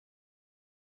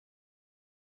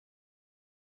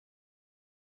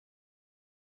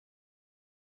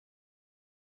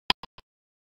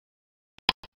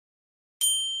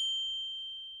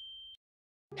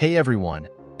Hey everyone,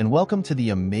 and welcome to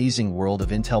the amazing world of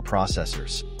Intel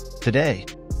processors. Today,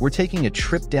 we're taking a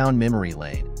trip down memory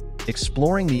lane,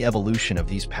 exploring the evolution of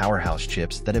these powerhouse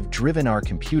chips that have driven our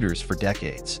computers for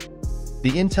decades.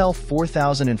 The Intel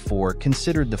 4004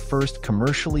 considered the first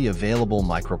commercially available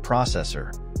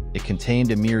microprocessor. It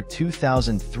contained a mere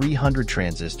 2,300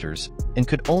 transistors and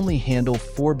could only handle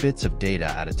 4 bits of data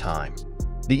at a time.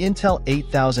 The Intel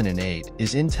 8008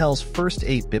 is Intel's first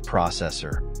 8-bit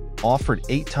processor, offered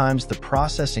 8 times the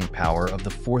processing power of the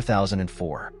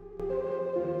 4004.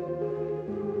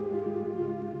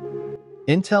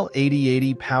 Intel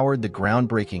 8080 powered the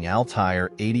groundbreaking Altair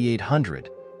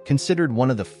 8800, considered one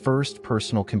of the first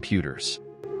personal computers.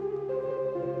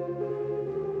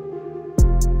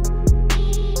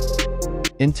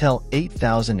 Intel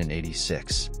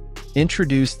 8086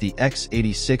 introduced the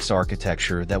x86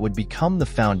 architecture that would become the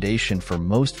foundation for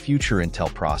most future Intel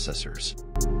processors.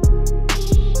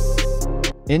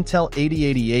 Intel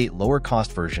 8088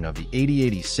 lower-cost version of the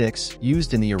 8086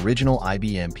 used in the original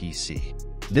IBM PC.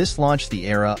 This launched the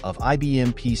era of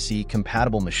IBM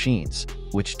PC-compatible machines,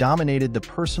 which dominated the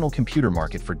personal computer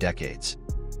market for decades.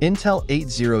 Intel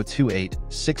 8028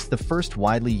 the first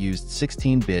widely used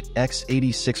 16-bit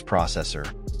x86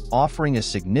 processor, offering a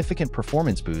significant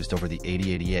performance boost over the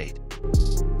 8088.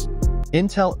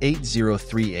 Intel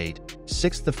 8038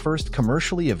 the first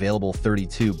commercially available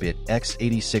 32-bit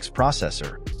x86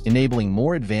 processor, enabling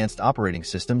more advanced operating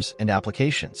systems and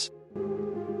applications.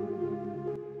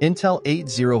 Intel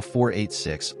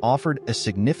 80486 offered a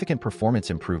significant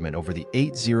performance improvement over the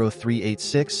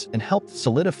 80386 and helped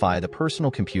solidify the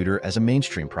personal computer as a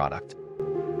mainstream product.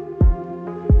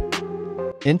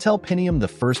 Intel Pentium, the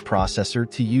first processor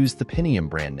to use the Pentium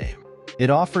brand name.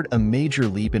 It offered a major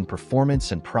leap in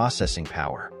performance and processing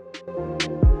power.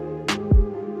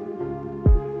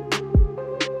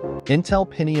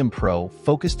 Intel Pentium Pro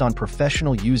focused on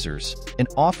professional users and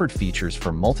offered features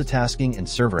for multitasking and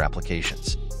server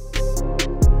applications.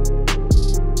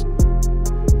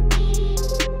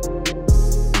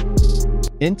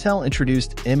 Intel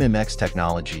introduced MMX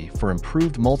technology for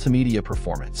improved multimedia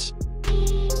performance.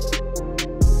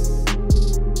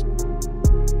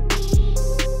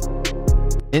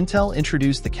 Intel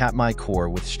introduced the Katmai core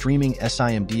with streaming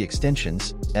SIMD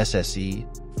extensions, SSE,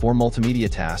 for multimedia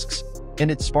tasks, and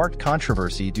it sparked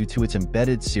controversy due to its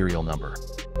embedded serial number.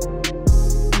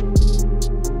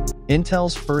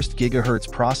 Intel's first gigahertz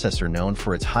processor, known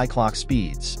for its high clock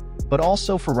speeds, but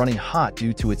also for running hot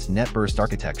due to its netburst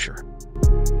architecture.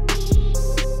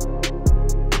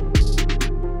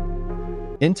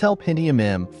 Intel Pentium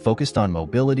M focused on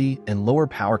mobility and lower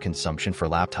power consumption for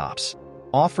laptops,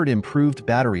 offered improved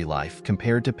battery life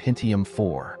compared to Pentium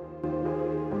 4.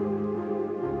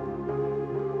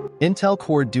 Intel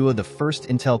Core Duo, the first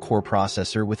Intel Core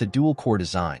processor with a dual-core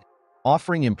design,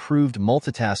 offering improved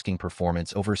multitasking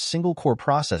performance over single-core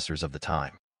processors of the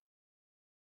time.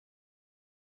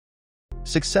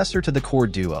 Successor to the Core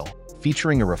Duo,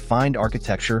 featuring a refined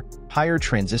architecture, higher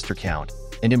transistor count,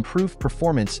 and improved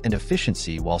performance and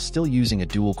efficiency while still using a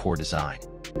dual-core design.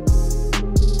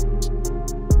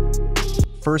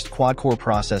 First quad-core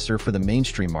processor for the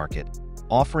mainstream market,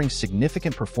 offering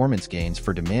significant performance gains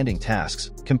for demanding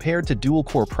tasks compared to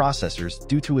dual-core processors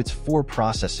due to its 4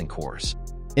 processing cores.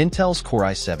 Intel's Core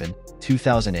i7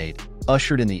 2008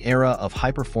 ushered in the era of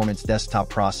high-performance desktop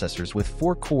processors with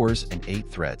 4 cores and 8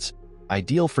 threads,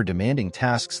 ideal for demanding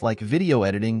tasks like video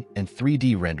editing and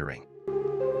 3D rendering.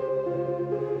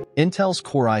 Intel's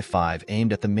Core i5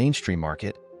 aimed at the mainstream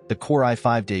market. The Core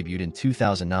i5 debuted in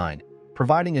 2009,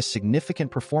 providing a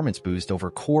significant performance boost over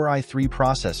Core i3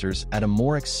 processors at a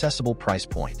more accessible price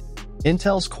point.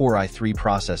 Intel's Core i3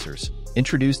 processors,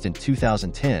 introduced in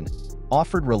 2010,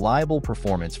 offered reliable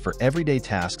performance for everyday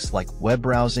tasks like web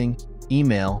browsing,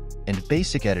 email, and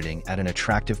basic editing at an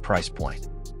attractive price point.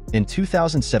 In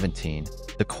 2017,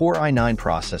 the Core i9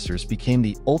 processors became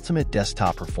the ultimate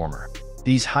desktop performer.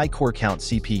 These high core count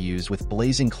CPUs with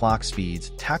blazing clock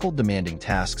speeds tackled demanding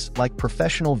tasks like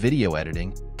professional video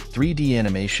editing, 3D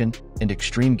animation, and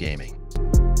extreme gaming.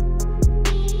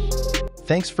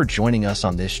 Thanks for joining us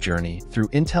on this journey through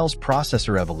Intel's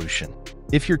processor evolution.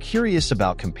 If you're curious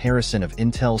about comparison of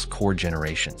Intel's core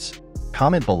generations,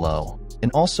 comment below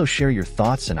and also share your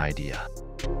thoughts and idea.